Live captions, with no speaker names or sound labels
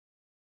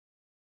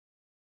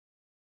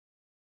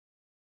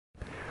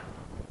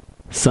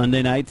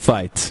Sunday Night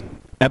Fights,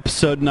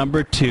 episode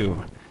number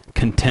 2,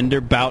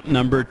 contender bout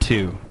number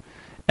 2.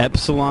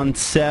 Epsilon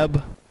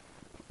Seb,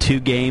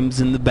 2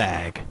 games in the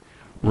bag.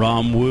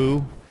 Rom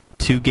Wu,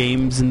 2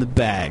 games in the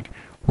bag.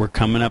 We're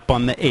coming up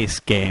on the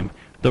ace game,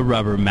 the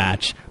rubber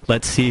match.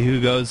 Let's see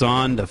who goes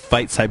on to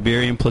fight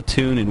Siberian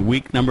Platoon in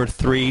week number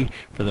 3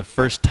 for the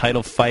first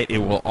title fight. It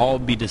will all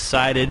be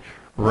decided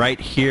right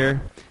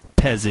here.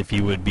 Pez, if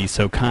you would be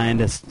so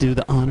kind as to do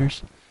the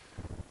honors.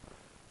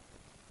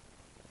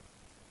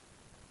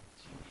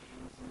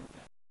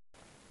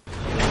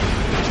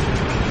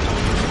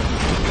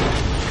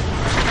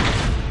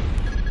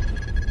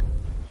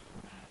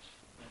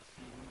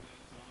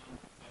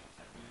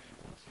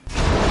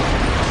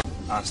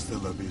 Hasta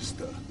la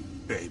vista,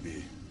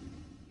 baby.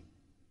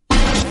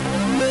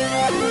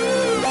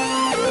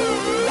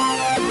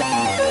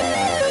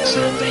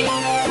 Sunday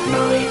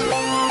night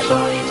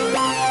fight.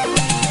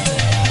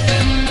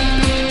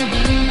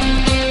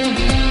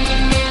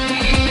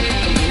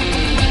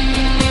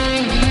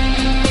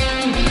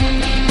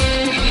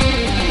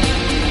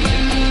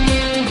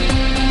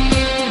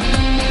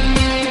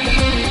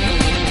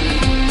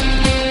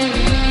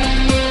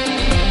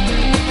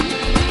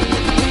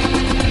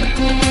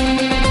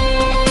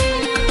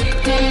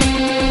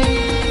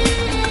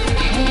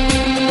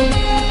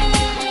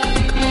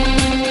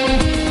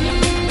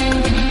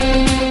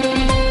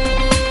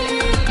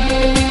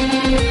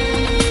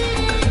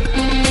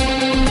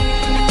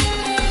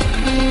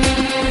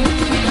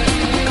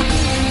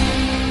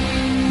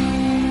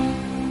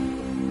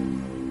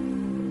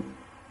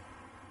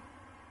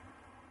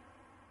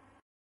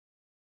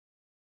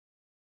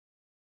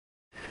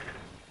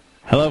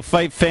 Hello,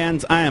 fight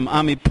fans. I am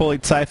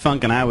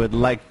AmiPolizeiFunk, and I would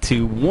like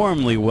to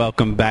warmly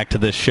welcome back to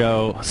the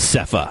show,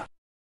 Sepha.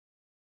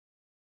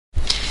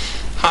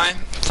 Hi,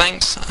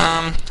 thanks.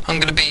 I'm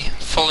going to be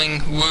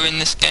following Wu in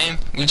this game.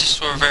 We just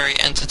saw a very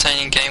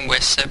entertaining game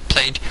where Seb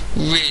played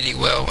really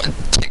well. In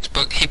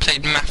textbook, he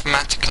played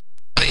mathematically.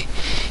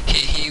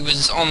 He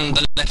was on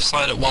the left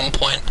side at one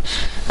point,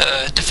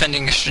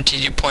 defending a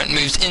strategic point,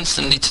 moves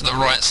instantly to the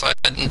right side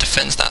and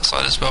defends that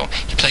side as well.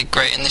 He played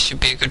great, and this should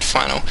be a good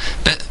final.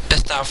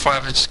 Best out of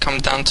 5 has just come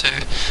down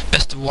to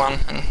best of 1,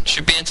 and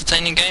should be an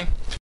entertaining game.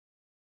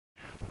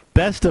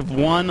 Best of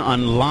 1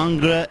 on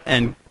Langre,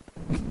 and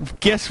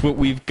guess what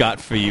we've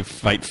got for you,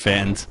 fight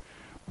fans?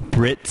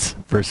 Brits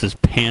versus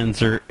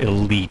Panzer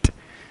Elite.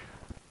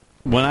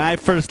 When I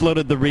first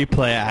loaded the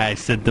replay, I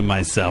said to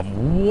myself,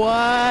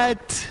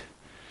 what?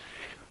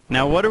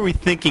 Now, what are we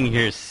thinking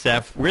here,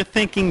 Seph? We're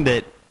thinking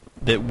that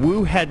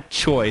Wu had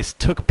choice,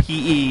 took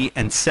PE,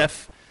 and Seb.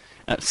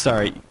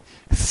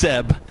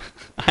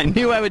 I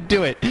knew I would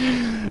do it.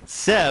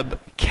 Seb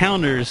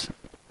counters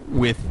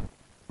with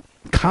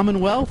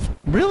Commonwealth?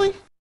 Really?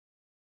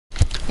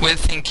 We're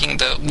thinking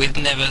that we've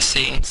never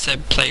seen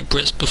Seb play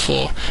Brits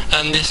before,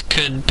 and this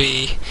could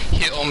be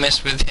hit or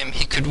miss with him.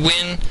 He could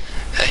win,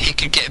 he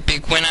could get a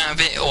big win out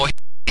of it, or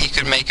he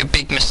could make a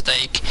big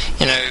mistake.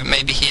 You know,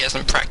 maybe he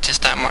hasn't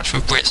practiced that much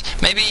with Brits.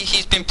 Maybe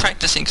he's been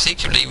practicing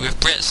secretly with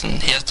Brits,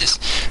 and he has this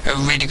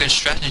really good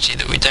strategy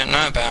that we don't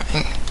know about.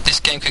 And this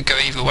game could go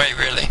either way,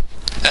 really.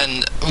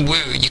 And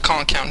Wu, you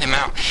can't count him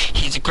out.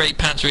 He's a great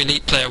Panzer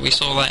Elite player. We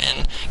saw that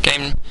in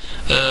game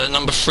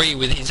number 3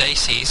 with his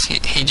aces.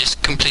 He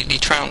just completely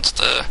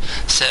trounced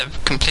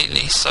Seb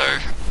completely. So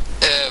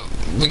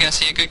we're going to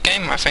see a good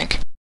game, I think.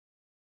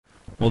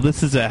 Well,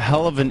 this is a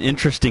hell of an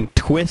interesting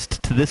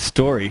twist to this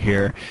story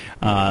here.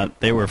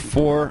 They were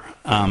 4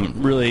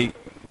 really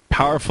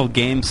powerful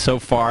games so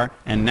far,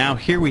 and now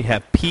here we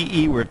have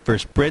PE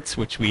versus Brits,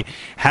 which we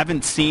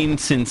haven't seen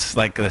since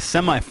like the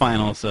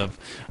semifinals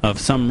of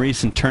some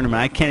recent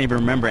tournament. I can't even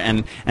remember.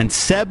 And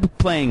Seb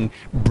playing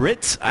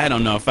Brits, I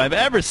don't know if I've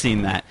ever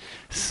seen that.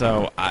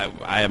 So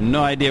I have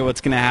no idea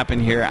what's going to happen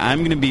here. I'm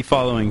going to be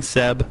following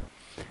Seb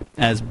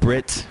as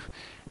Brit,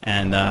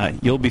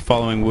 and you'll be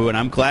following Wu, and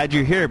I'm glad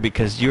you're here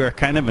because you are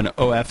kind of an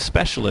OF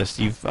specialist.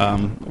 You've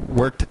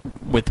worked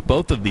with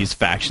both of these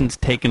factions,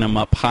 taken them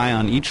up high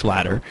on each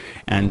ladder,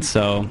 and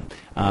so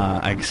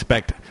I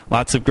expect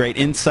lots of great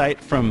insight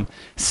from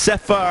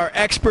Sepha, our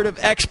expert of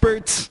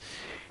experts.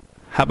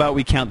 How about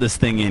we count this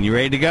thing in? You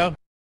ready to go?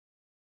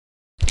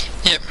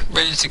 Yep,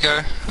 ready to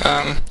go.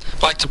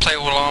 Like to play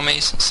all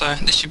armies, so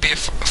this should be a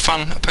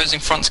fun opposing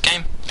fronts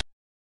game.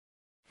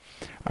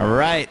 All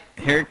right,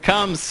 here it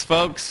comes,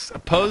 folks.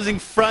 Opposing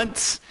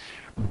fronts,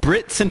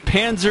 Brits and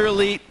Panzer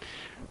Elite,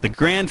 the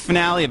grand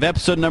finale of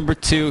episode number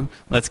 2.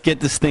 Let's get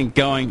this thing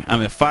going.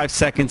 I'm at 5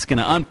 seconds, going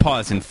to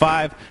unpause in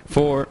 5,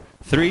 4,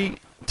 3,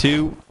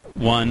 2,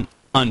 1,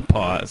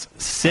 unpause.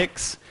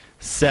 6,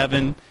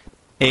 7,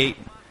 8,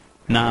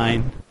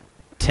 9,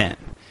 10.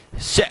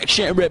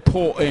 Section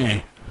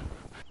reporting.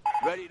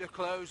 Ready to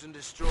close and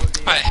destroy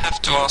the... I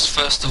have to ask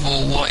first of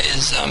all, what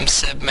is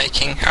Seb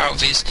making out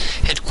of his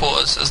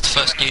headquarters as the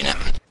first unit?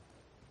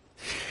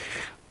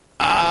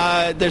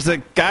 There's a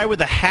guy with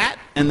a hat,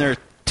 and there are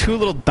 2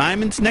 little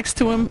diamonds next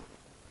to him.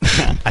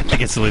 I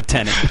think it's a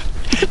lieutenant.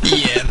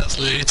 Yeah, that's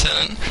the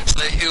lieutenant.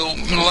 So he'll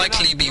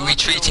likely be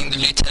retreating the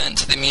lieutenant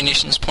to the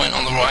munitions point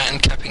on the right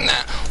and capping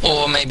that,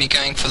 or maybe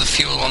going for the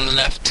fuel on the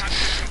left.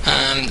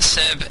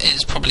 Seb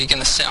is probably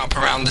going to set up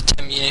around the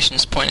 10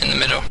 munitions point in the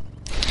middle.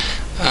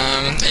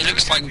 It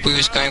looks like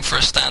Wu's going for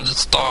a standard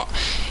start.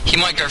 He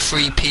might go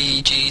 3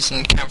 PEGs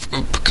and camp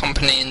group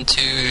company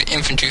into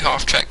infantry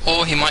half-track,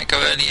 or he might go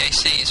early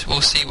ACs.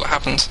 We'll see what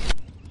happens.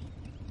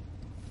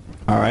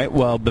 Alright,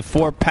 well,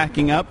 before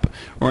packing up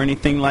or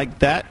anything like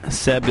that,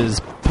 Seb is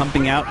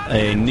pumping out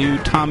a new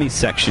Tommy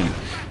section.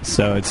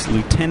 So it's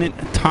Lieutenant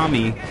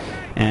Tommy,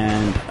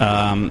 and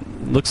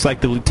looks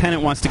like the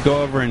lieutenant wants to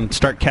go over and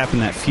start capping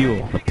that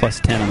fuel, the plus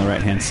 10 on the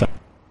right-hand side.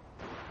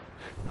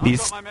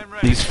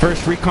 These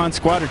first recon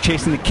squad are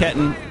chasing the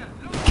Ketten.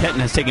 Ketten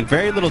has taken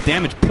very little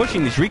damage,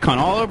 pushing these recon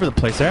all over the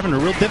place. They're having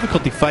a real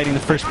difficulty fighting the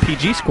first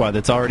PG squad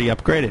that's already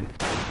upgraded.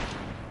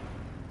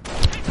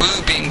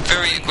 Wu being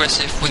very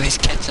aggressive with his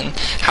Ketten.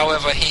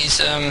 However,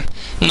 he's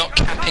not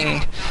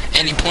capping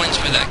any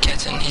points with that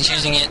Ketten. He's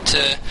using it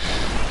to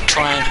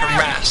try and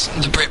harass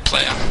the Brit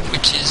player,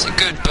 which is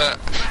good, but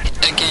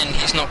again,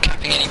 he's not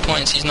capping any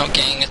points. He's not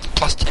getting a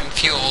plus 10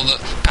 fuel that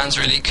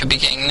Panzer Elite could be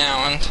getting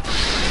now, and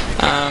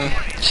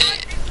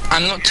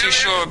I'm not too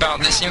sure about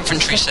this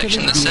infantry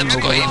section that Seb's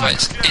got either.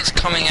 It's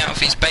coming out of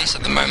his base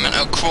at the moment.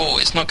 A crawl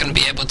is not going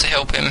to be able to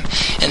help him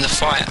in the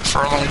fight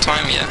for a long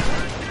time yet.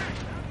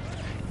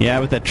 Yeah,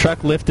 with that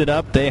truck lifted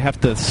up, they have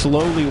to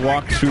slowly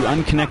walk through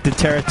unconnected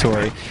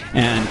territory.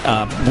 And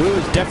Wu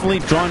has definitely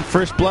drawn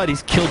first blood.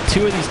 He's killed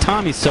 2 of these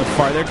Tommies so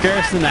far. They're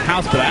garrisoning the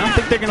house, but I don't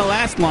think they're going to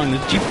last long. The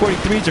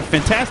G43s are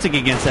fantastic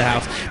against the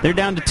house. They're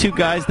down to 2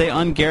 guys. They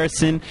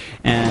ungarrison,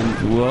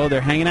 and, whoa,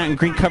 they're hanging out in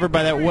green cover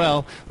by that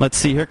well. Let's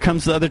see, here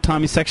comes the other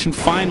Tommy section.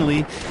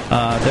 Finally,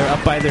 they're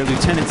up by their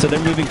lieutenant, so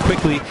they're moving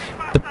quickly.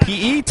 The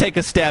PE take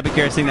a stab at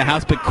garrisoning the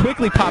house, but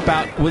quickly pop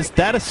out. Was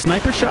that a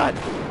sniper shot?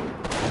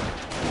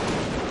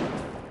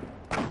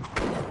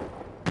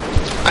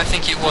 I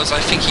think it was. I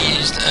think he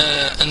used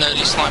an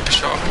early sniper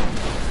shot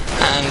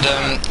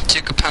and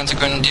took a Panzer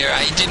Grenadier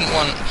out. He didn't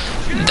want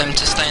them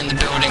to stay in the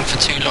building for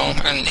too long,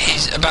 and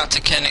he's about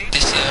to connect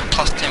this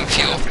plus 10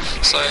 fuel.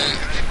 So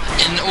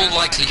in all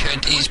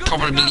likelihood, he's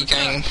probably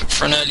going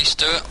for an early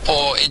Stuart,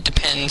 or it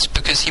depends,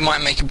 because he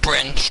might make a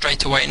Bren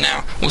straight away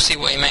now. We'll see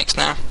what he makes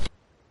now.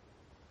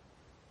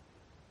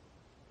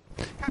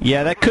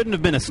 Yeah, that couldn't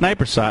have been a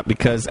sniper shot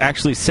because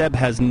actually Seb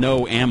has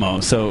no ammo.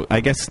 So I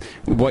guess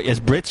as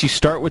Brits you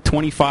start with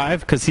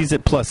 25 because he's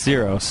at plus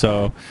 0.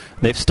 So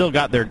they've still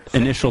got their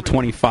initial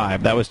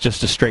 25. That was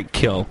just a straight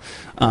kill.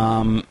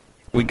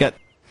 We got.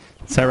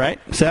 Is that right,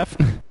 Seph?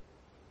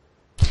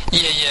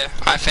 Yeah.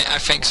 I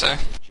think so.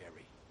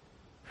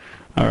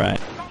 All right.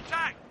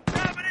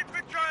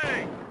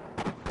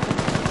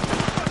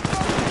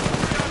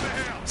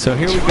 So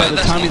here we've got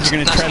the Tommies are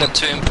going to try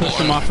to push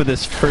them off of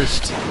this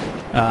first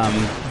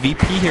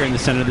VP here in the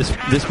center.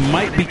 This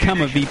might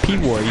become a VP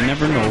war. You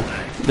never know.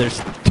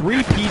 There's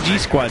 3 PG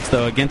squads,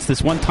 though, against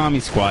this one Tommy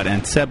squad,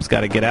 and Seb's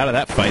got to get out of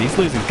that fight. He's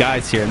losing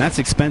guys here, and that's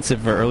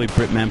expensive for early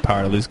Brit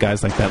manpower to lose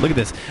guys like that. Look at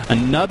this.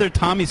 Another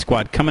Tommy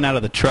squad coming out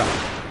of the truck.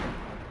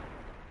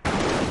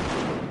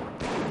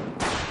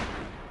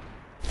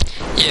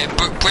 Yeah,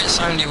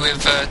 Brits only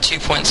with 2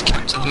 points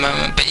capped at the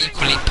moment, but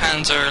equally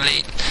Panzer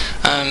Elite.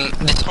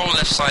 This whole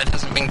left side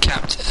hasn't been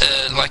capped.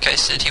 Like I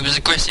said, he was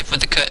aggressive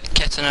with the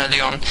Ketten early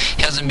on.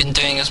 He hasn't been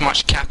doing as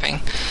much capping.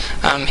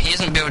 He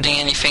isn't building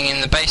anything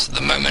in the base at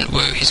the moment.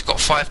 He's got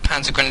 5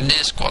 Panzer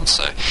Grenadier squads,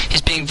 so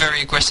he's being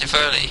very aggressive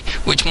early,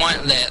 which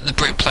might let the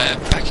Brit player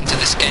back into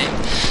this game.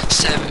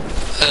 Seb,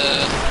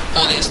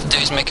 all he has to do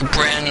is make a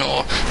Bren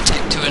or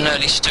take to an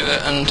early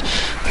Stuart, and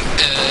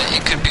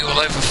it could be all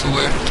over for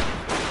Wu.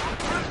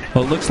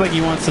 Well, it looks like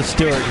he wants the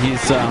Stuart.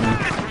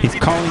 He's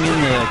calling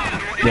in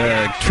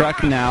the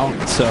truck now,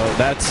 so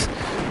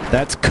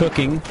that's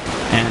cooking.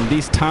 And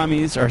these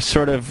Tommies are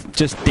sort of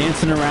just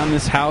dancing around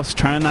this house,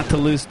 trying not to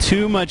lose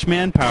too much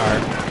manpower.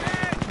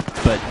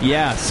 But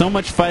yeah, so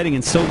much fighting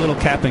and so little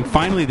capping.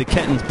 Finally, the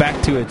Ketten's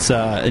back to its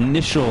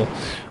initial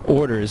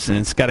orders, and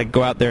it's got to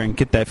go out there and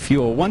get that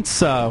fuel.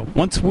 Once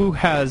Wu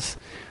has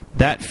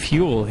that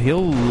fuel,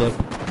 he'll look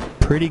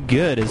pretty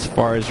good as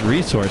far as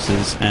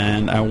resources,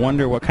 and I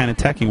wonder what kind of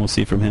teching we'll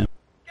see from him.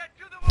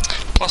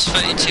 Plus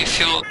 32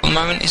 fuel at the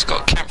moment. He's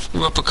got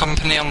Kampfgruppe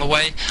Company on the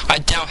way. I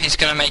doubt he's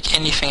going to make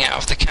anything out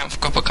of the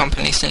Kampfgruppe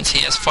Company since he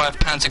has 5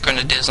 Panzer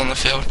Grenadiers on the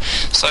field.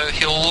 So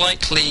he'll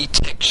likely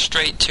take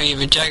straight to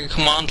either Jagger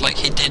Command like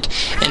he did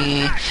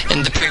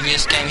in the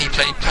previous game he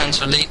played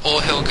Panzer Elite,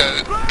 or he'll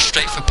go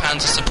straight for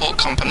Panzer Support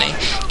Company,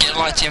 get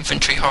light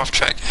infantry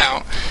half-track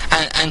out,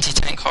 and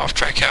anti-tank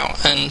half-track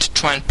out, and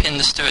try and pin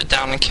the Stuart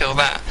down and kill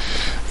that.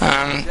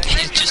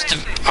 He's just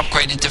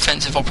upgraded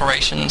defensive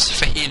operations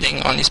for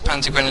healing on his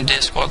Panzer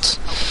Grenadier squads.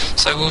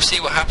 So we'll see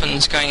what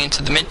happens going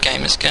into the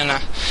mid-game. It's gonna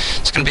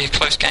be a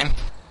close game.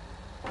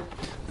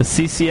 The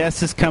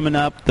CCS is coming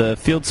up. The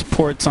field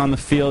support's on the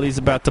field. He's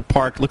about to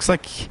park. Looks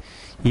like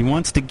he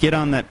wants to get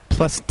on that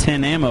plus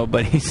 10 ammo,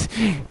 but he's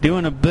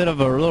doing a bit of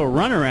a little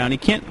runaround. He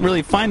can't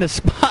really find a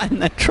spot, and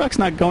that truck's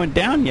not going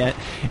down yet.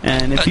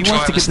 And if he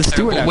wants to get the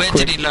Stewart out Where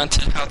quick, did he learn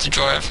how to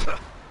drive?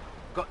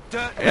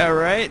 yeah,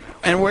 right.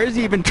 And where's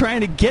he even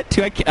trying to get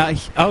to?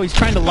 Oh, he's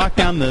trying to lock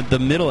down the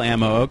middle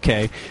ammo.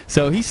 Okay,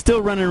 so he's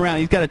still running around.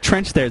 He's got a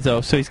trench there,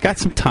 though, so he's got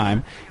some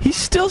time. He's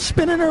still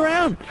spinning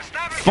around.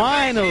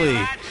 Finally,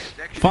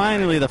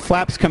 the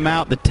flaps come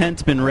out. The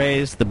tent's been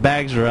raised. The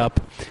bags are up.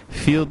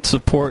 Field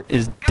support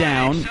is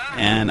down,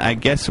 and I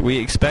guess we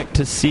expect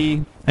to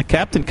see a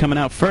captain coming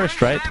out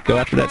first, right, to go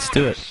after that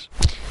Stewart.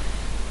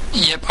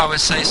 Yep, I would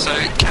say so.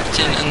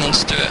 Captain and then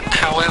Stewart.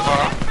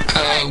 However,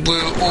 Wu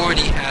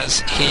already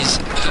has his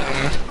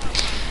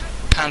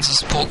Panzer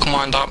support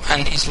command up,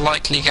 and he's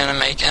likely going to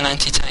make an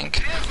anti-tank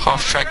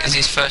half-track as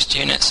his first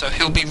unit, so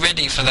he'll be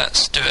ready for that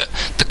Stewart.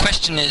 The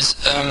question is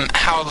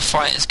how the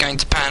fight is going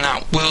to pan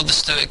out. Will the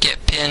Stewart get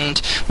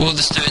pinned? Will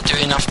the Stewart do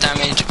enough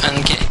damage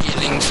and get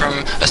healing from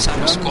a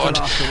Sepha squad?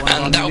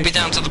 And that will be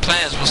down to the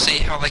players. We'll see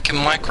how they can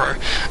micro.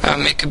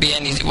 It could be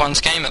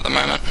anyone's game at the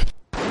moment.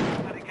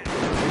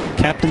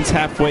 Captain's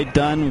halfway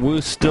done.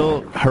 Wu's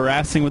still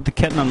harassing with the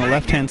Ketten on the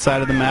left-hand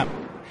side of the map.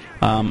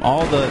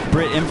 All the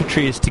Brit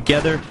infantry is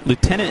together.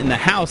 Lieutenant in the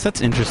house, that's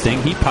interesting.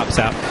 He pops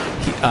out.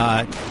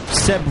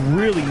 Seb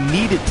really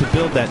needed to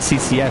build that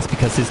CCS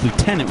because his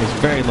lieutenant was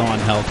very low on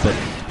health, but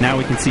now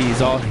we can see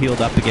he's all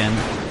healed up again.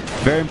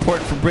 Very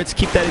important for Brits.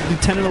 Keep that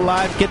lieutenant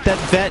alive. Get that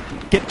vet.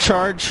 Get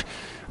charge.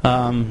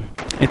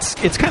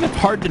 It's kind of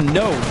hard to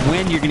know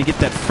when you're going to get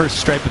that first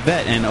stripe of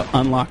vet and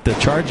unlock the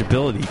charge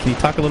ability. Can you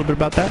talk a little bit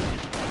about that?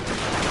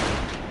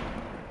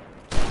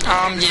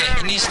 Yeah,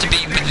 it needs to be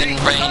within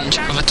range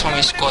of a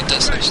Tommy squad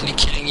that's actually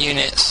killing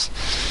units.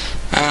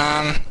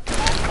 I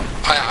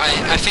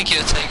think it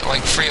would take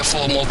like 3 or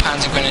 4 more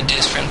Panzer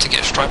Grenadiers for him to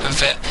get Stripe of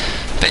Vet,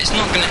 but it's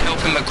not going to help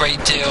him a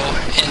great deal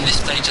in this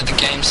stage of the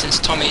game since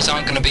Tommies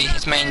aren't going to be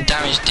his main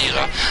damage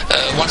dealer.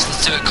 Once the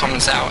Stewart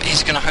comes out,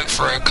 he's going to hope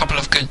for a couple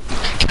of good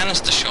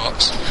canister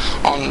shots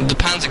on the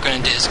Panzer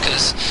Grenadiers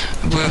because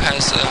Wu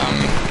has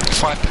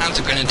 5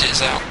 Panzer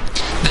Grenadiers out.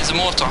 There's a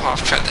mortar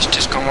half-track that's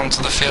just come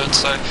onto the field,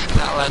 so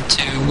that'll add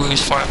to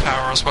Wu's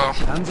firepower as well.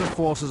 Panzer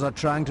forces are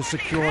trying to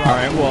secure...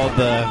 Alright, well,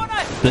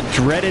 the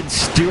dreaded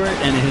Stewart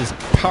and his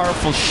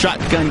powerful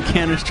shotgun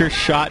canister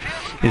shot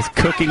is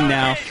cooking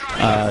now.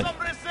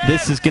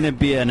 This is going to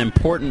be an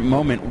important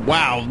moment.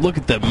 Wow, look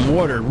at the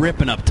mortar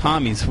ripping up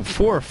Tommies.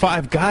 4 or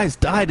 5 guys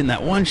died in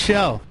that one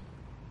shell.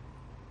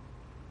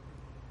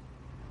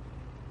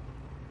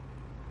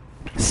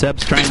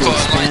 Seb's trying to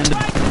expand.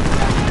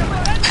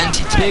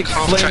 Anti-tank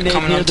half-track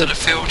coming onto the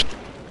field.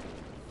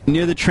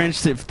 Near the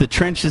trench, if the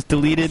trench is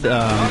deleted,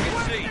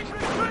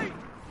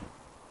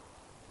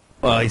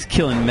 he's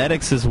killing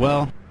medics as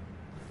well.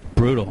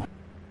 Brutal.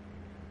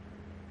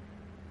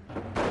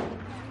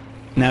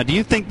 Now, do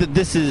you think that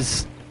this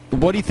is...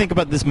 What do you think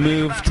about this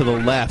move to the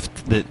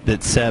left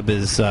that Seb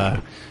is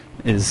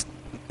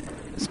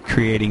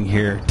creating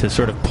here to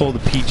sort of pull the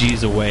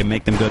PGs away,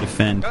 make them go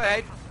defend? Go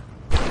ahead.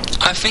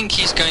 I think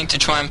he's going to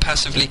try and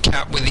passively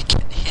cap with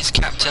his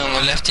captain on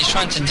the left. He's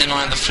trying to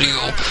deny the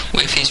fuel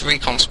with his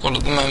recon squad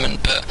at the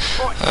moment, but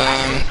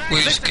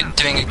Wu's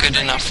doing a good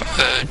enough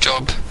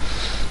job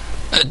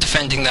at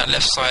defending that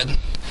left side.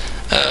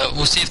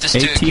 We'll see if the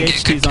Stewart can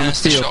get a good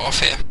canister shot off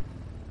here.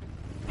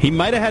 He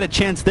might have had a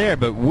chance there,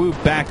 but Wu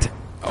backed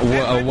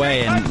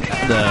away, and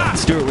the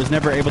Stewart was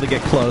never able to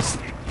get close.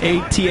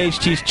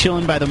 ATHT's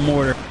chilling by the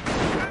mortar.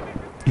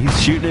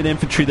 He's shooting at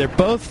infantry. They're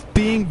both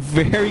being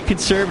very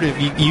conservative.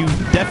 You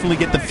definitely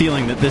get the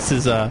feeling that this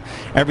is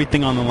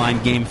everything on the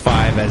line game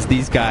 5, as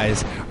these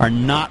guys are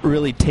not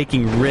really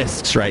taking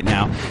risks right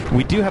now.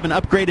 We do have an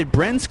upgraded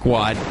Bren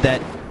squad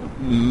that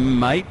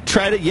might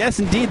try to... Yes,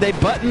 indeed, they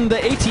button the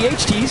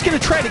ATHT. He's going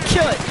to try to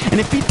kill it. And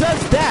if he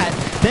does that,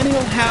 then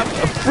he'll have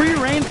a free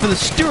reign for the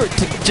Stewart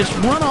to just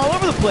run all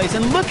over the place.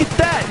 And look at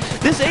that.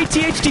 This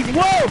ATHT...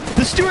 Whoa!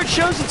 The Stewart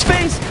shows its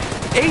face.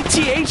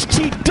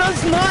 ATHT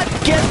does not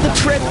get the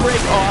tread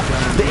brake off.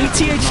 The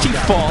ATHT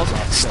falls.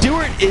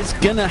 Stewart is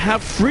going to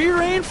have free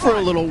reign for a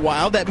little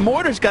while. That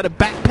mortar's got to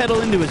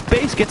backpedal into his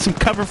base, get some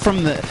cover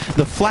from the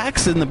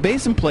flax and the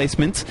base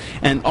emplacements,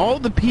 and all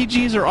the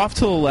PGs are off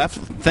to the left.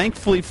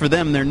 Thankfully for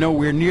them, they're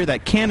nowhere near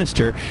that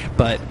canister,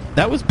 but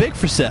that was big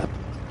for Seb.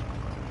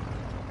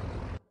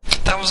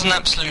 That was an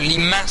absolutely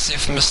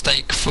massive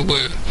mistake for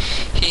Wu.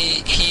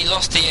 He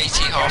lost the AT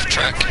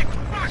half-track.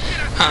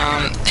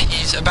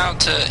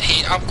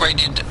 He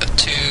upgraded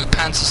to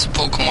Panzer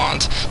Support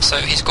Command, so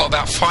he's got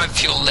about 5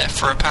 fuel left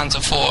for a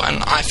Panzer 4,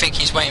 and I think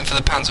he's waiting for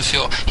the Panzer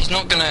fuel. He's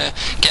not going to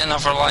get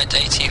another light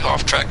AT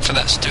half-track for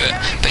that Stewart,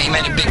 but he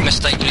made a big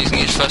mistake losing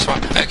his first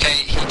one. Okay,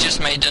 he just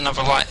made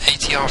another light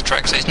AT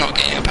half-track, so he's not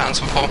getting a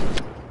Panzer 4.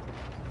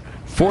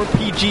 4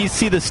 PGs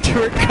see the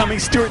Stewart coming.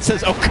 Stewart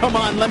says, oh, come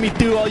on, let me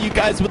do all you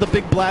guys with a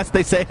big blast.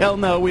 They say, hell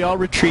no, we all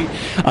retreat.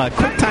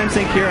 Quick time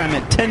sync here. I'm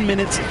at 10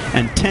 minutes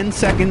and 10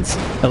 seconds.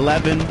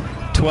 11,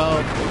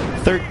 12,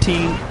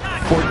 13,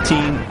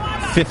 14,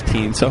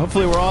 15. So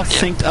hopefully we're all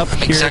synced up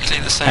here exactly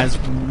the same. as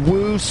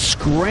Wu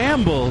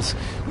scrambles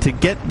to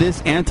get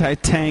this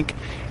anti-tank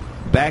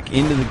back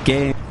into the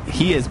game.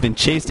 He has been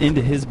chased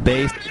into his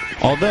base.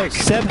 Although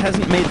Seb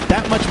hasn't made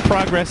that much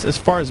progress as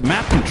far as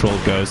map control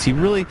goes.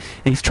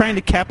 He's trying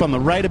to cap on the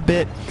right a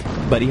bit,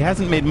 but he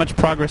hasn't made much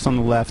progress on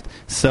the left.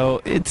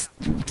 So it's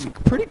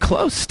pretty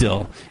close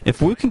still.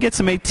 If Wu can get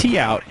some AT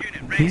out,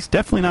 he's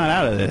definitely not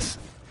out of this.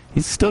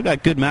 He's still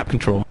got good map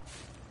control.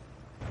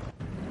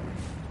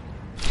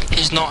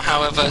 He's not,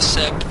 however.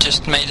 Seb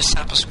just made a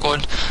Sepha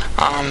squad.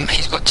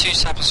 He's got 2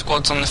 Sepha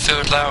squads on the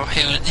field now.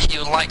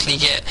 He'll likely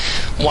get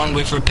one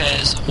with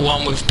repairs,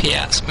 one with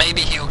PATs.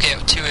 Maybe he'll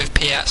get 2 with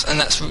PATs, and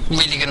that's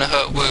really going to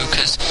hurt Wu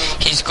because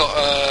he's got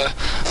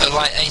a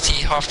light AT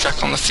half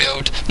track on the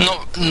field.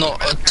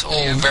 Not at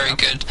all very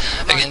good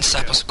against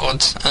Sepha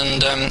squads,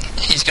 and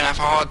he's going to have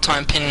a hard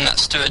time pinning that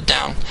Steward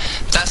down.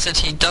 That said,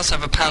 he does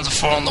have a Panzer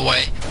IV on the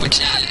way,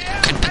 which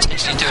could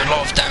potentially do a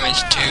lot of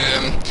damage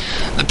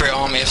to the Brit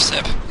army of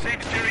Seb.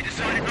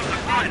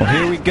 Well,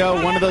 here we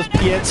go. One of those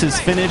Piets is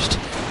finished,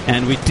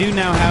 and we do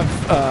now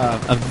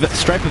have a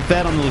stripe of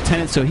vet on the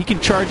lieutenant, so he can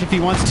charge if he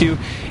wants to.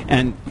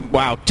 And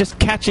wow, just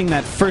catching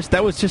that first,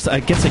 that was just, I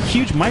guess, a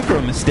huge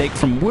micro mistake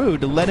from Wu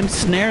to let him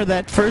snare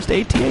that first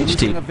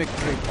ATHT. A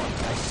victory point.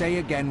 I say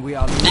again, we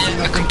are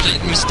losing a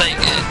complete mistake.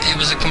 It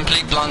was a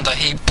complete blunder.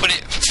 He put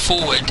it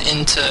forward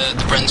into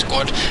the Bren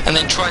squad and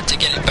then tried to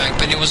get it back,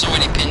 but it was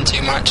already pinned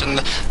too much, and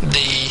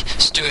the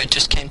Steward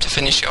just came to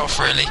finish it off,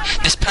 really.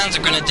 This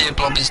Panzer Grenadier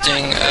blob is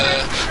doing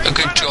a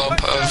good job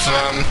of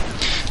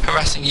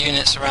harassing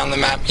units around the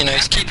map. You know,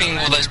 he's keeping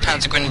all those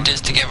Panzer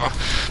Grenadiers together.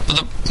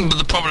 But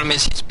the problem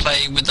is his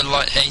play with the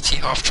light AT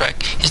half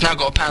track. He's now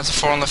got a Panzer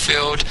IV on the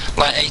field,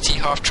 light AT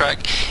half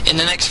track. In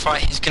the next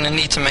fight, he's going to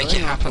need to make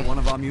it happen. One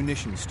of our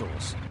munition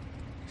stores.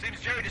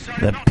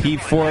 The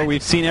P4,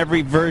 we've seen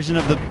every version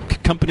of the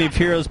Company of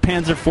Heroes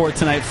Panzer IV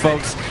tonight,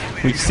 folks.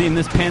 We've seen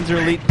this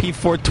Panzer Elite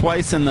P4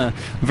 twice and the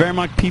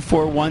Wehrmacht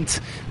P4 once.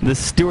 The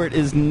Stuart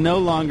is no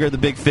longer the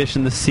big fish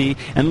in the sea.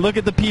 And look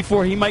at the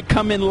P4. He might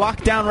come in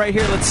locked down right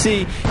here. Let's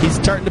see. He's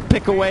starting to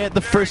pick away at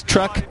the first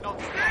truck.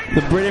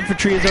 The Brit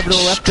infantry is over to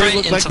the left. They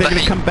look like they're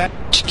going to come back.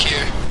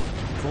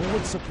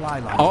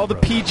 All the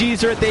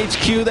PGs are at the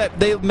HQ. That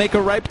they make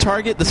a ripe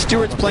target. The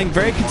Stuart's playing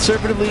very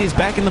conservatively. He's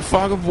back in the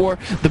fog of war.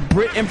 The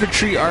Brit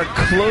infantry are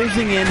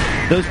closing in.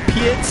 Those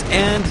Piets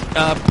and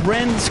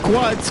Bren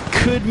squads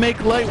could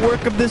make light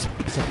work of this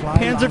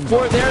Panzer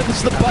IV there. This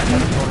is the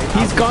button.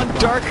 He's gone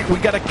dark. We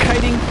got a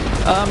kiting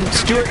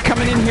Stuart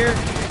coming in here.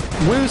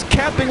 Wu's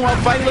capping while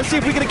fighting. Let's see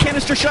if we get a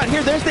canister shot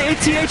here. There's the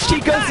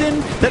ATHT goes in.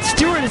 That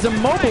Steward is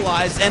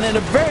immobilized and in a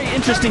very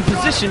interesting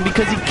position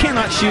because he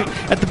cannot shoot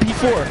at the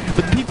P4.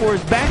 But the P4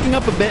 is backing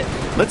up a bit.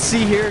 Let's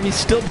see here. He's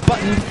still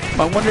buttoned.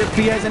 I wonder if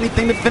he has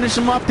anything to finish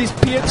him off. These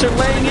Piets are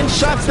laying in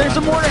shots. There's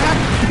a mortar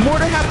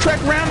half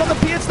track round on the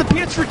Piets. The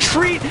Piets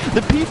retreat.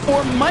 The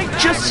P4 might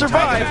just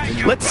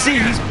survive. Let's see.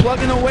 He's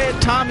plugging away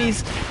at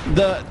Tommy's.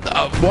 The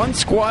one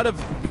squad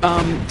of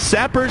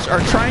sappers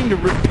are trying to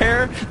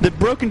repair the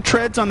broken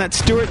treads on that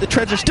Stuart. The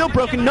treads are still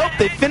broken. Nope,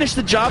 they finished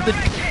the job.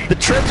 The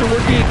treads are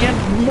working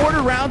again.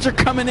 Mortar rounds are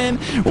coming in.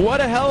 What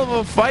a hell of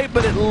a fight,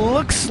 but it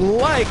looks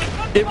like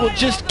it will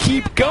just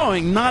keep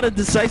going. Not a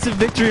decisive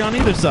victory on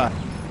either side.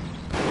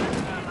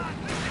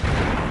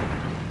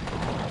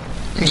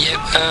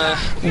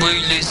 Yep, Wu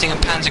losing a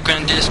Panzer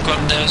Grenadier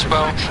squad there as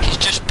well. He's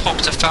just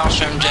popped a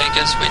Fallschirm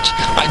Jaegers, which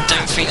I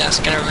don't think that's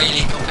going to really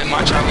help him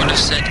much. I would have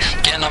said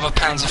get another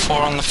Panzer IV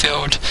on the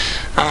field.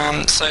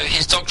 So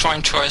his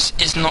doctrine choice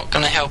is not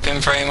going to help him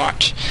very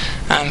much.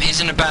 He's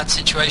in a bad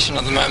situation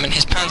at the moment.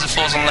 His Panzer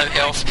IV's on low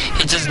health.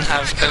 He doesn't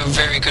have a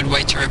very good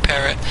way to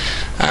repair it.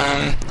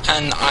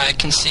 And I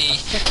can see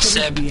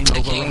Seb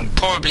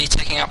probably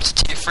taking up to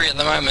tier 3 at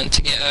the moment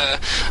to get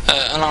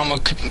an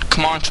armoured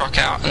command truck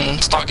out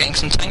and start getting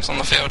some tanks on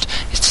the field.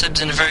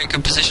 Seb's in a very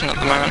good position at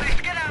the moment.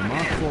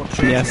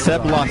 Yeah,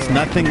 Seb lost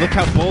nothing. Look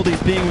how bold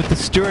he's being with the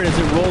Stuart as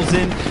it rolls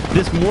in.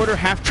 This mortar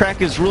half-track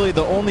is really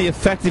the only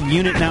effective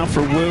unit now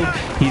for Wu.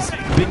 He's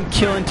been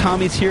killing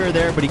Tommies here or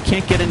there, but he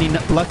can't get any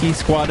lucky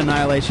squad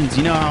annihilations.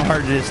 You know how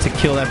hard it is to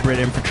kill that Brit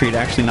infantry to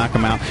actually knock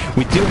them out.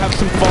 We do have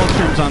some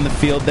Fallschirms on the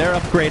field. They're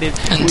upgraded.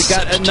 And we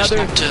got Seb's another...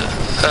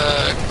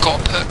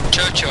 got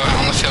Churchill out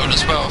on the field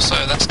as well, so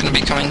that's going to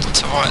be coming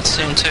to light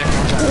soon too.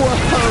 Whoa,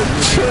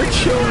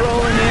 Churchill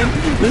rolling in.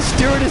 The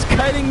Stuart is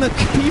kiting the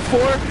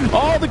P4.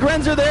 All the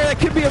Grens are there. That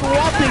could be a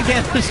whopping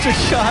canister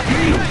shot,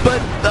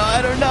 but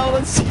I don't know.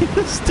 Let's see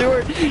the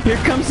Stuart. Here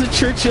comes the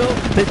Churchill.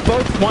 They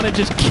both want to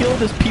just kill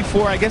this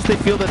P4. I guess they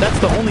feel that that's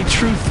the only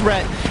true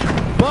threat,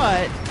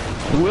 but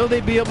will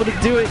they be able to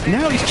do it?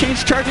 Now he's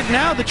changed target.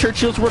 Now the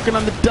Churchill's working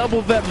on the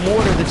double vet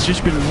mortar that's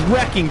just been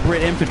wrecking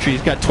Brit infantry.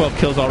 He's got 12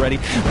 kills already.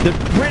 The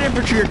Brit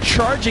infantry are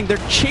charging. They're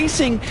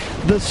chasing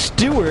the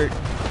Stuart.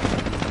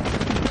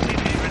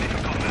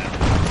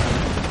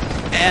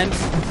 And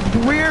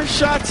rear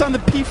shots on the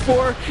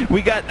P4.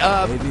 We got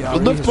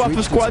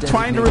Luftwaffe squad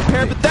trying to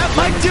repair, but that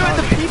might do it.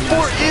 The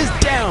P4 is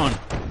down.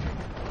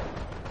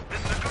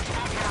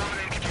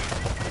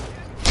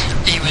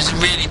 He was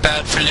really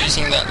bad for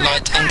losing that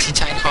light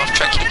anti-tank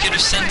half-track. He could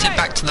have sent it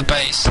back to the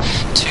base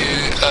to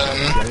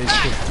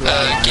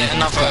get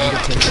another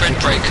tread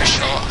breaker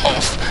shot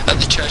off at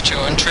the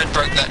Churchill and tread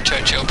broke that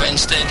Churchill, but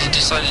instead he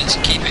decided to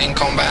keep it in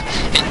combat.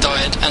 It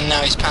died, and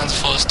now his Panzer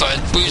IV has died.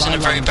 Wu's in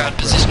a very bad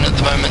position at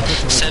the moment.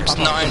 Seb's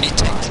not only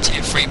take the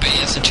tier 3, but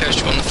he has the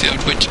Churchill on the field,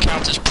 which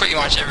counters pretty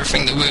much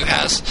everything that Wu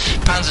has.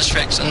 Panzer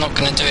Shreks are not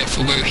going to do it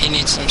for Wu. He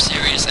needs some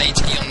serious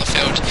AT on the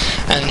field,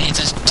 and he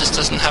just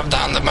doesn't have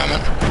that at the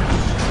moment.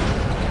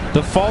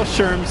 The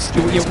Fallschirms,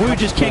 Wu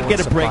just can't get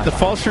a break. The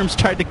Fallschirms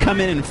tried to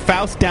come in and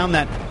Faust down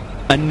that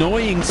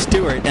annoying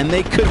Stuart, and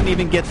they couldn't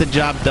even get the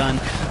job done.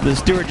 The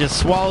Stuart just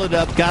swallowed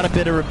up, got a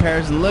bit of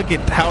repairs, and look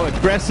at how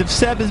aggressive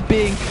Seb is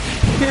being.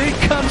 Here he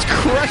comes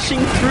crushing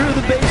through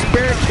the base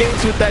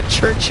barricades with that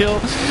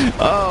Churchill.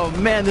 Oh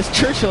man, this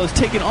Churchill has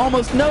taken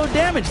almost no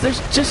damage. There's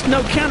just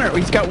no counter.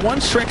 He's got one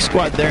Shrek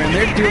squad there, and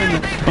they're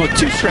doing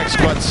two Shrek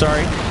squads,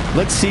 sorry.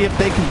 Let's see if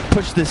they can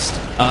push this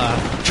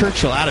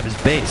Churchill out of his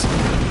base.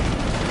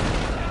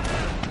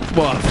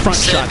 Well, front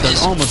shot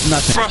does almost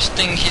nothing.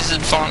 Thrusting his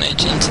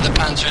advantage into the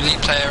Panzer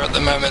Elite player at the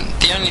moment.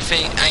 The only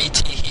thing AT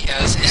he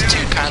has is 2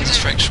 Panzer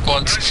Shrek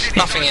squads,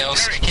 nothing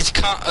else. He's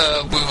cut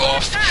Wu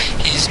off,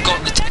 he's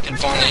got the tech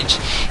advantage,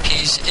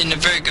 he's in a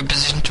very good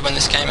position to win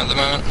this game at the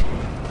moment.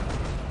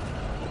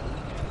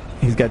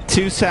 He's got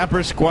 2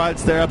 sapper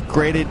squads, they're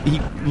upgraded. He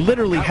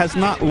literally has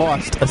not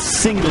lost a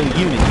single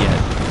unit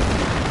yet.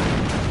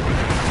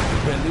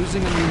 We're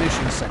losing a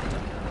munitions sector.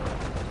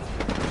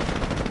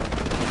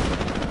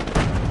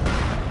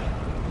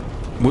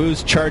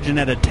 Wu's charging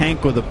at a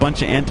tank with a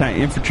bunch of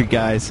anti-infantry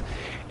guys,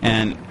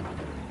 and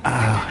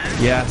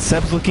yeah,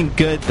 Seb's looking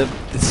good.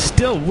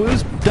 Still,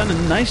 Wu's done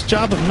a nice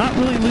job of not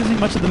really losing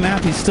much of the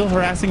map. He's still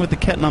harassing with the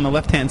Ketten on the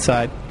left-hand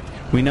side.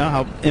 We know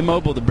how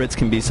immobile the Brits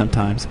can be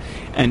sometimes,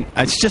 and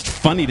it's just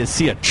funny to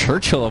see a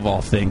Churchill of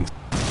all things.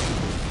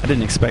 I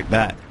didn't expect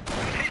that.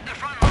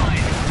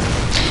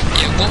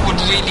 What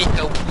would really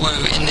help Wu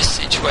in this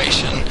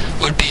situation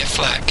would be a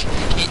flak,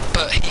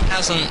 but he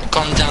hasn't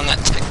gone down that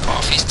tech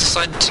path. He's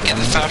decided to get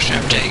the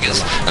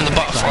Fallschirmjägers and the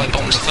butterfly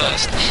bombs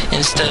first,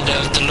 instead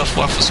of the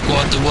Luftwaffe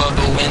squad, the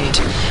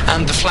Whirlwind,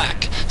 and the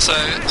flak. So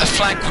a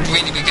flak would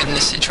really be good in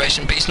this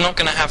situation, but he's not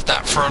going to have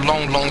that for a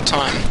long, long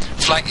time.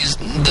 Flak is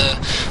the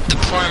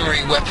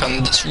primary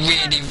weapon that's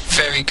really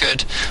very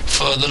good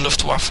for the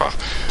Luftwaffe.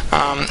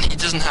 He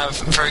doesn't have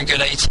very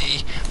good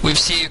AT. We've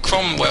seen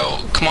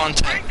Cromwell command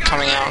tank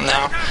coming out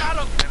now,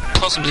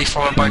 possibly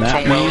followed by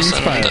Cromwell's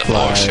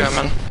and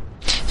Sherman.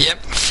 Yep,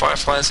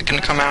 Fireflies are going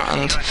to come out,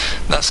 and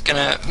that's going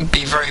to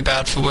be very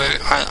bad for Wu.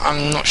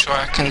 I'm not sure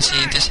I can see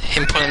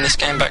him pulling this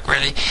game back,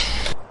 really.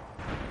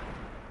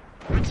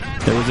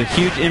 There was a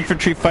huge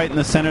infantry fight in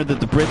the center that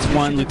the Brits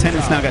won.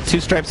 Lieutenants now got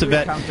 2 stripes of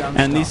vet,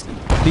 and these 2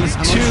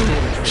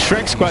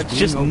 Shrek squads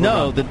just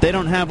know that they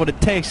don't have what it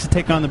takes to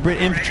take on the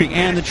Brit infantry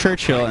and the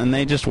Churchill, and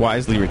they just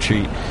wisely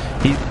retreat.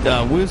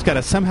 Wu's got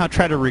to somehow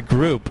try to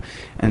regroup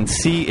and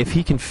see if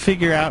he can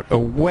figure out a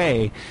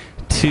way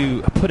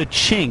to put a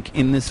chink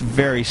in this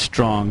very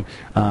strong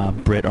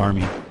Brit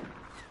army.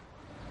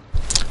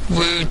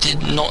 Wu did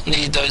not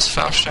need those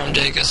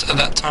Fallschirmjägers at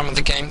that time of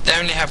the game. They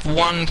only have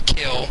 1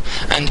 kill,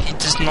 and he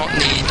does not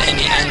need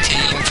any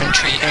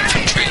anti-infantry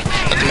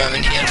at the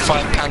moment. He had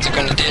 5 Panzer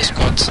Grenadier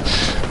squads.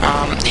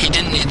 He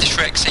didn't need the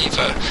Shreks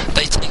either.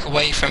 They take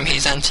away from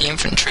his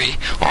anti-infantry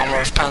armour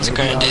of Panzer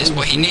Grenadiers.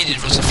 What he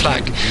needed was a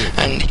flag,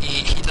 and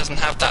he doesn't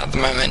have that at the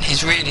moment.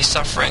 He's really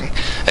suffering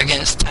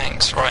against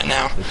tanks right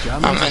now,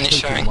 and it's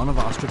showing. One of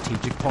our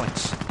strategic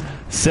points.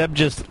 Seb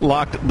just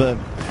locked the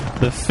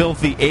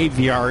filthy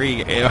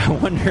AVRE. I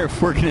wonder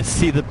if we're going to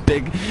see the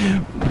big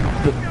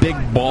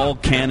ball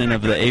cannon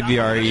of the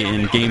AVRE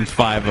in Game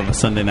 5 of a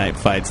Sunday Night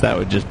Fights. That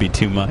would just be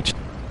too much.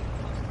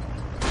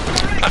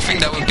 I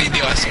think that would be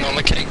the icing on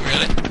the cake,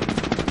 really.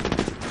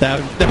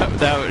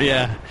 That would,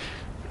 yeah.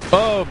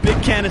 Oh, big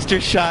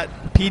canister shot.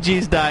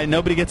 PGs die.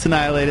 Nobody gets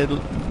annihilated.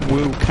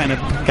 Wu kind of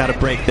got a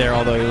break there,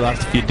 although he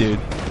lost a few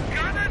dudes.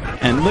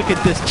 And look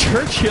at this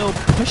Churchill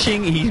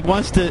pushing. He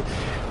wants to...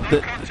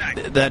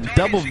 That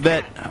double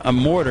vet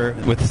mortar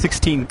with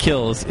 16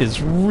 kills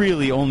is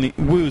really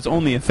Wu's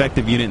only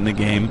effective unit in the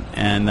game,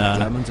 and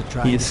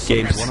he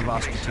escapes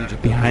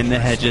behind the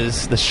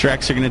hedges. The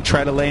Shreks are going to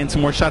try to lay in some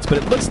more shots, but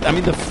it looks, I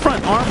mean, the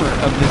front armor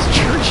of this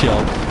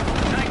Churchill,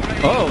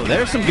 oh,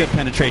 there's some good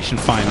penetration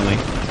finally.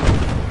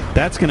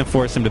 That's going to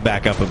force him to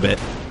back up a bit.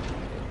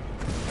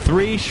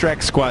 3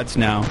 Shrek squads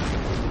now.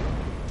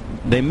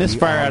 They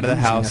misfire out of the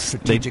house.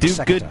 They do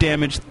good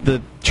damage.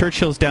 The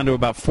Churchill's down to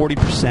about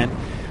 40%.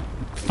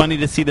 Funny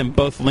to see them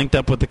both linked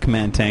up with the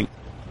command tank.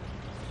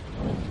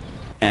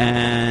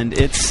 And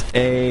it's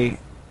a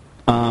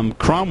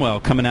Cromwell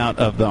coming out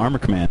of the armor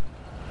command.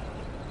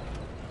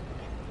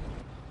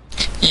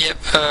 Yep,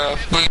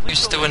 Wu's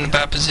still in a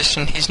bad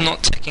position. He's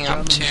not taking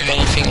up to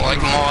anything like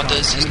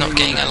Marders. He's not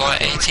getting a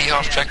light AT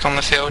half-track on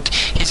the field.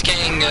 He's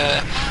getting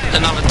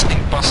another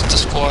tank buster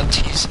squad.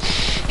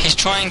 He's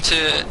trying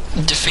to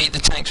defeat the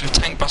tanks with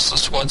tank buster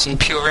squads and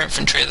pure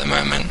infantry at the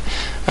moment,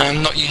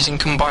 not using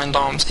combined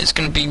arms. It's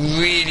going to be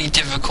really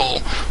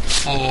difficult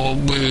for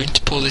Wu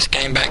to pull this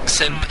game back.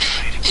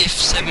 If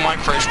Seb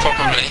micros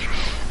properly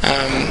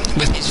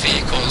with his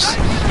vehicles,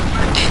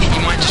 he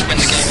might just win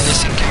the game in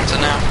this encounter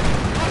now.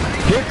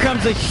 Here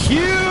comes a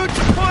huge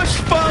push,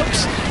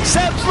 folks.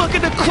 Seb's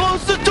looking to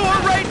close the door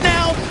right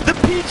now. The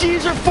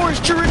PGs are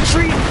forced to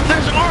retreat.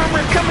 There's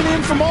armor coming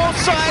in from all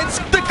sides.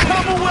 The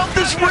Commonwealth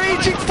is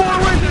raging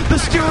forward. The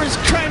Steward's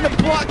trying to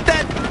block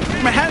that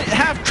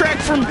half-track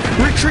from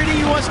retreating.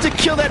 He wants to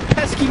kill that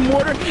pesky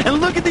mortar.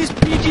 And look at these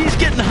PGs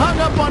getting hung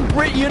up on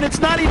Brit units,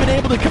 not even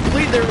able to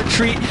complete their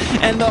retreat.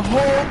 And the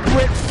whole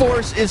Brit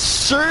force is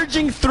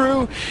surging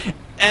through.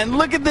 And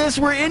look at this,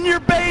 we're in your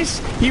base.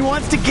 He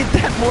wants to get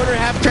that mortar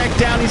half-track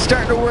down. He's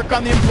starting to work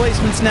on the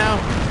emplacements now.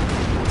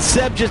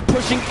 Seb just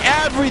pushing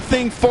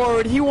everything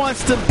forward. He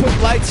wants to put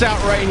lights out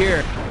right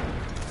here.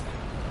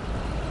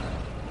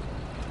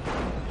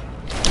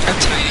 I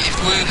tell you, if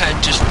Wu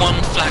had just one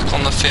flak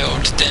on the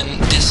field, then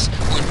this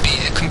would be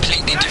a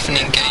completely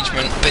different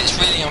engagement. But it's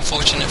really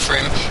unfortunate for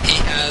him. He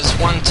has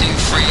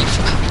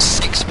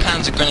 6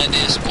 Panzer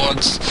Grenadier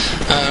squads,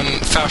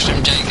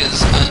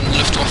 Fallschirmjägers and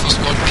Luftwaffe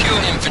squad,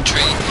 pure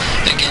infantry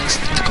against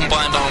the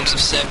combined arms of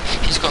Seb.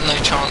 He's got no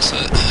chance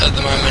at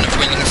the moment of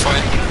winning the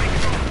fight.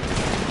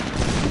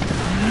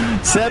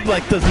 Seb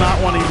does not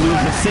want to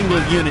lose a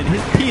single unit.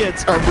 His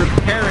Piats are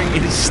repairing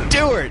his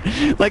Steward.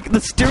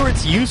 The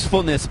Steward's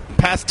usefulness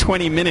past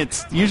 20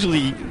 minutes,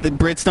 usually the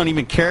Brits don't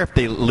even care if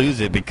they lose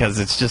it because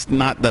it's just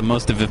not the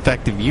most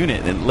effective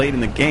unit and late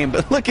in the game.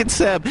 But look at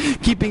Seb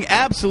keeping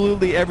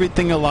absolutely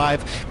everything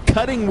alive,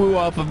 cutting Wu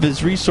off of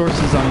his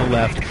resources on the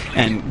left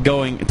and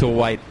going to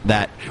wipe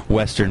that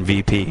Western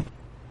VP.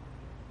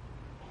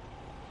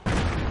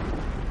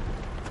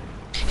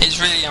 It's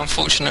really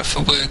unfortunate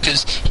for Wu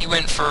because he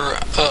went for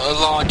a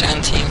large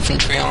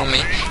anti-infantry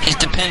army. He's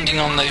depending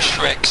on those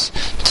Shreks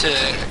to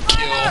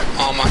kill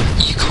armor.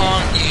 You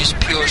can't use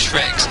pure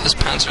Shreks as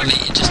Panzer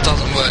Elite, it just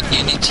doesn't work.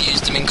 You need to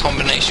use them in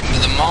combination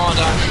with a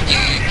Marder,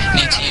 you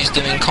need to use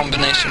them in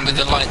combination with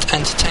a light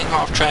anti-tank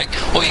half-track,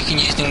 or you can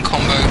use them in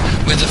combo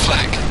with a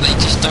flak. They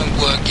just don't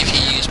work if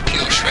you use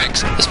pure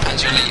Shreks as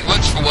Panzer Elite. It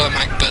works for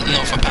Wehrmacht, but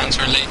not for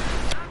Panzer Elite.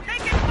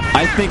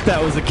 I think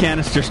that was a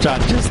canister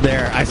shot just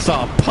there. I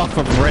saw a puff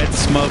of red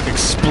smoke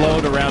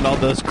explode around all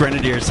those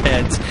grenadiers'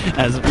 heads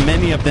as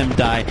many of them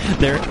die.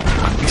 They're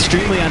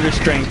extremely under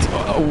strength.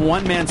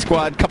 One-man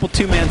squad, couple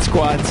two-man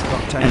squads.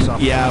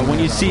 And yeah, when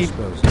you see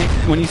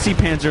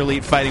Panzer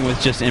Elite fighting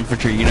with just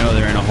infantry, you know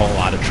they're in a whole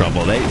lot of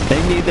trouble. They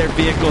need their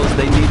vehicles,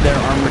 they need their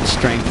armored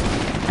strength.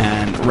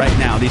 And right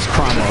now, these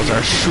Cromwells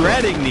are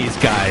shredding these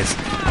guys.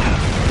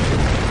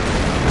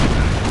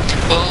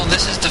 Well,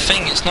 this is the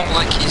thing, it's not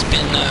like he's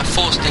been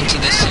forced into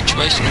this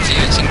situation of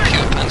using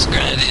pure Panzer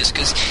Grenadiers,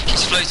 because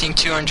he's floating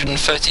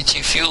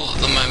 232 fuel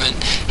at the moment.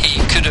 He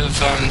could have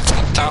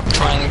tipped up,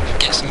 try and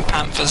get some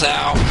Panthers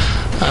out,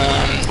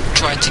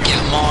 tried to get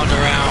a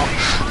Marder out,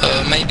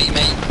 maybe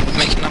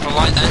make another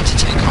light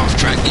anti-tank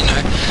half-track, you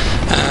know.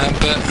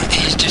 But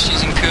he's just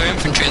using pure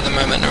infantry at the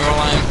moment and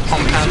relying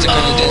on Panzer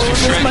Grenadiers with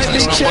Shreks, and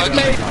it's not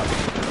working.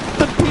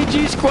 The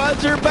PG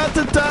squads are about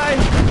to die.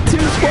 2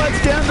 squads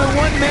down to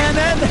 1 man,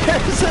 and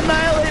there's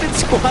annihilated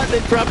squad. They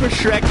drop a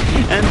Shrek,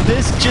 and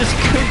this just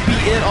could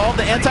be it. All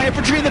the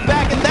anti-infantry in the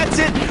back, and that's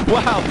it.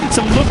 Wow,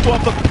 some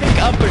Luftwaffe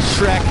pick up a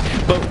Shrek,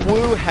 but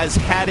Wu has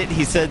had it.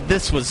 He said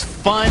this was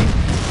fun.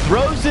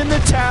 Throws in the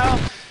towel.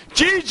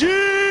 GG!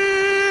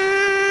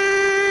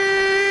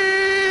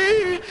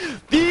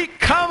 The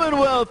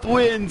Commonwealth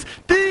wins.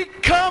 The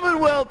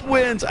Commonwealth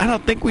wins. I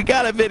don't think we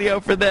got a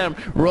video for them.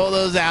 Roll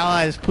those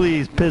allies,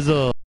 please,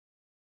 Pizzle.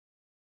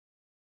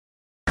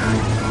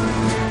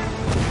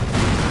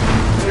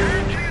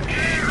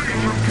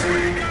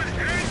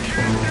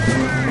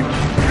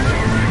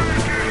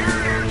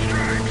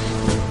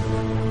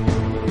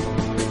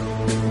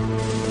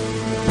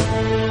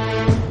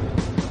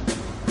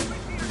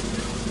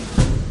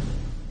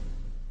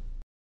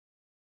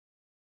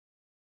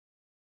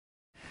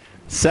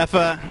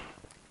 Sepha,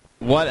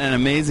 what an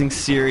amazing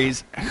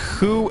series.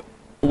 Who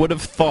would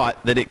have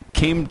thought that it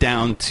came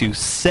down to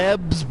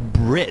Seb's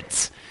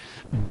Brits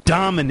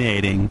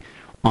dominating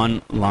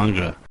on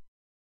Langres?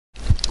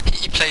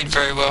 He played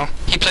very well.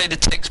 He played the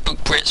textbook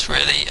Brits,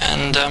 really,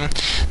 and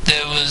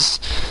there was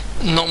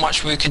not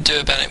much we could do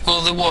about it.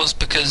 Well, there was,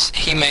 because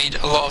he made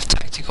a lot of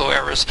tactical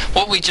errors.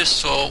 What we just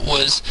saw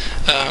was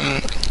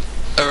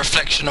a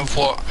reflection of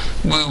what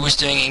Wu was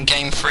doing in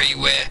Game 3,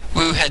 where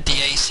Wu had the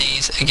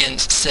ACs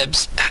against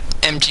Seb's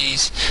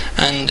MGs,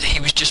 and he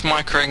was just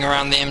microing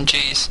around the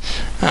MGs.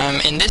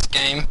 In this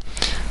game,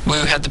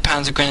 Wu had the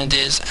Panzer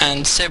Grenadiers,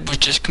 and Seb was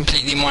just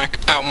completely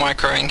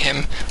out-microing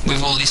him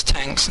with all these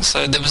tanks,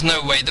 so there was no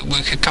way that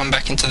Wu could come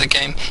back into the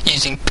game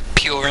using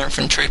pure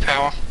infantry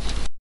power.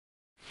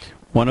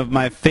 One of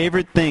my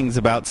favorite things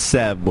about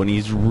Seb when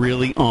he's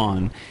really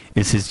on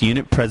is his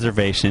unit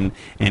preservation,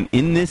 and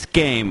in this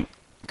game,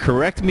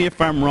 correct me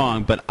if I'm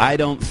wrong, but I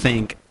don't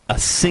think a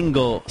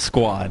single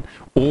squad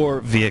or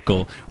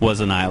vehicle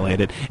was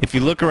annihilated. If you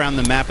look around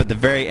the map at the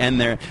very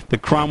end there, the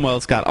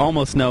Cromwell's got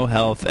almost no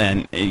health,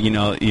 and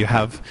you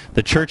have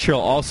the Churchill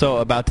also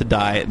about to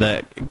die,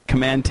 the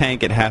command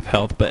tank at half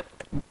health. But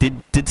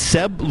did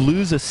Seb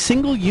lose a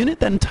single unit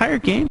that entire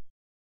game?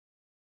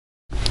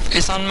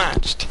 It's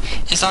unmatched.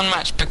 It's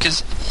unmatched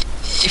because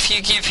if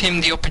you give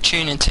him the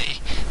opportunity,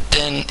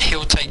 then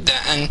he'll take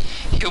that, and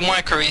he'll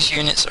micro his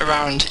units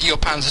around your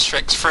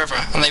Panzerschrecks forever,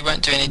 and they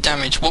won't do any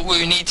damage. What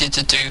we needed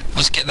to do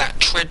was get that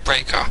tread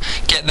breaker,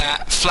 get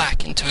that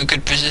flak into a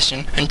good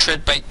position, and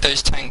tread break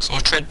those tanks, or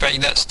tread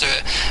break that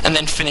Stuart, and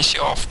then finish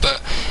it off.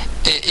 But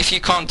if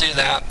you can't do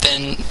that,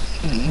 then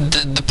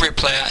the Brit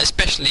player,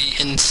 especially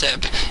in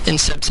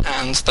Seb's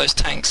hands, those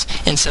tanks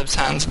in Seb's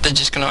hands, they're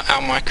just going to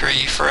out-micro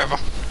you forever.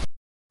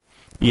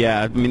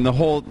 Yeah, I mean the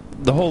whole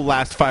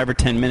last 5 or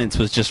 10 minutes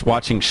was just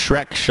watching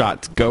Shrek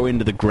shots go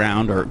into the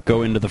ground or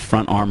go into the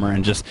front armor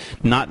and just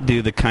not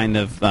do the kind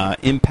of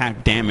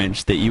impact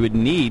damage that you would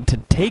need to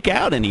take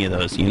out any of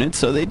those units.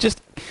 So they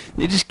just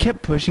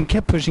kept pushing.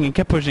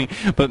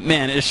 But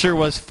man, it sure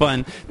was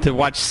fun to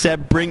watch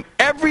Seb bring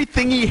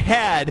everything he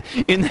had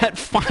in that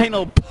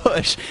final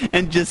push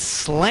and just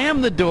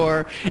slam the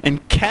door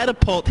and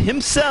catapult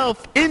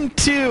himself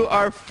into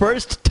our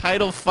first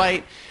title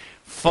fight.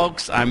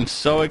 Folks, I'm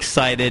so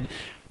excited.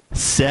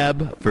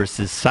 Seb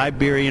versus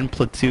Siberian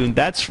Platoon.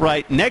 That's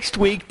right. Next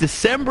week,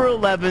 December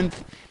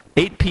 11th,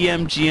 8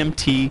 p.m.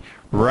 GMT,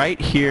 right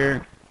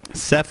here.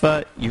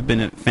 Sepha, you've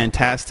been a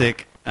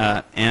fantastic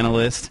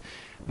analyst.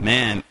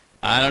 Man,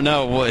 I don't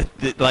know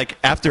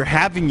after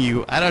having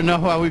you, I don't know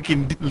how we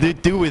can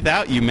do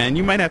without you, man.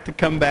 You might have to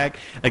come back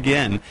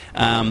again.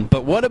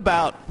 But what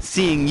about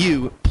seeing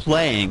you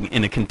playing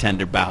in a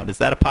contender bout? Is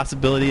that a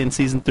possibility in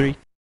Season 3?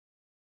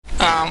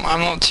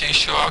 I'm not too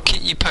sure. I'll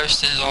keep you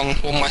posted on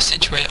what my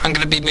situation. I'm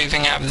going to be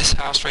moving out of this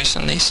house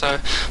recently, so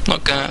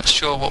I'm not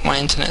sure what my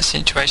internet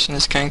situation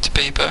is going to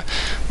be, but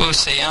we'll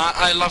see.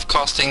 I love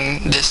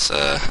casting this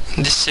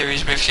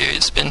series with you.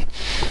 It's been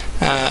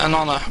an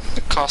honour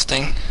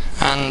casting,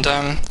 and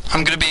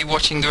I'm going to be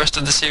watching the rest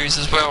of the series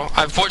as well.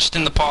 I've watched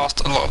in the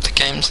past a lot of the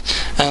games,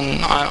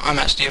 and I'm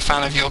actually a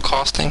fan of your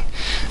casting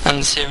and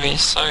the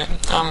series, so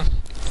I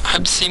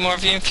hope to see more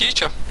of you in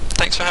future.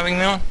 Thanks for having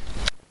me on.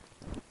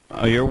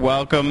 Oh, you're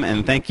welcome,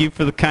 and thank you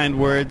for the kind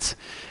words.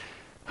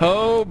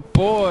 Oh,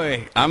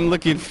 boy. I'm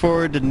looking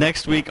forward to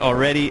next week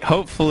already.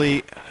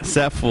 Hopefully,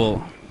 Seph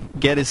will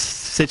get us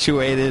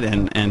situated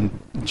and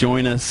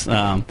join us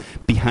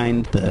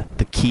behind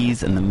the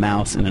keys and the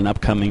mouse in an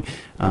upcoming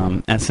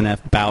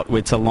SNF bout.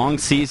 It's a long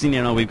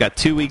season. We've got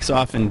 2 weeks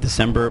off in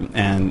December,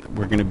 and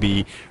we're going to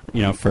be,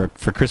 for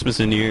Christmas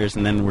and New Year's,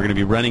 and then we're going to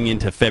be running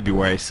into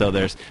February. So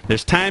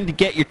there's time to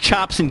get your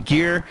chops in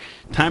gear,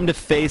 time to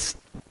face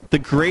the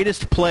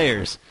greatest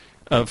players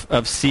of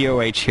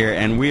COH here,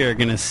 and we are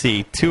going to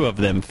see 2 of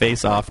them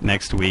face off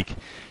next week.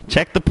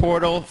 Check the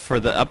portal for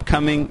the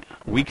upcoming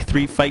Week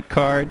 3 fight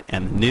card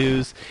and the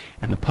news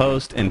and the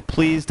post, and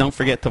please don't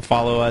forget to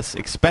follow us,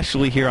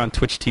 especially here on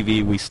Twitch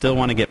TV. We still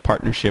want to get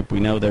partnership. We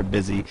know they're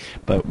busy,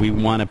 but we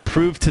want to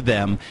prove to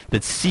them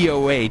that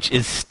COH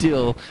is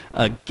still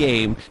a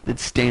game that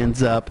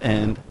stands up,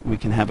 and we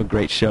can have a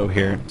great show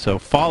here. So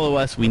follow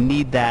us. We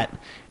need that.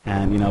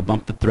 And,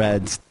 bump the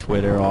threads,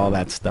 Twitter, all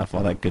that stuff,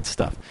 all that good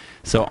stuff.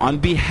 So on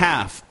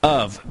behalf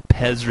of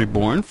Pez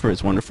Reborn for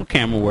his wonderful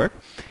camera work,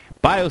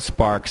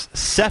 Biosparks,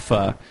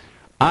 Sepha,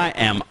 I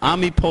am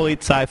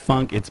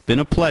AmiPolizeiFunk. It's been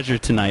a pleasure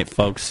tonight,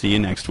 folks. See you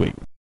next week.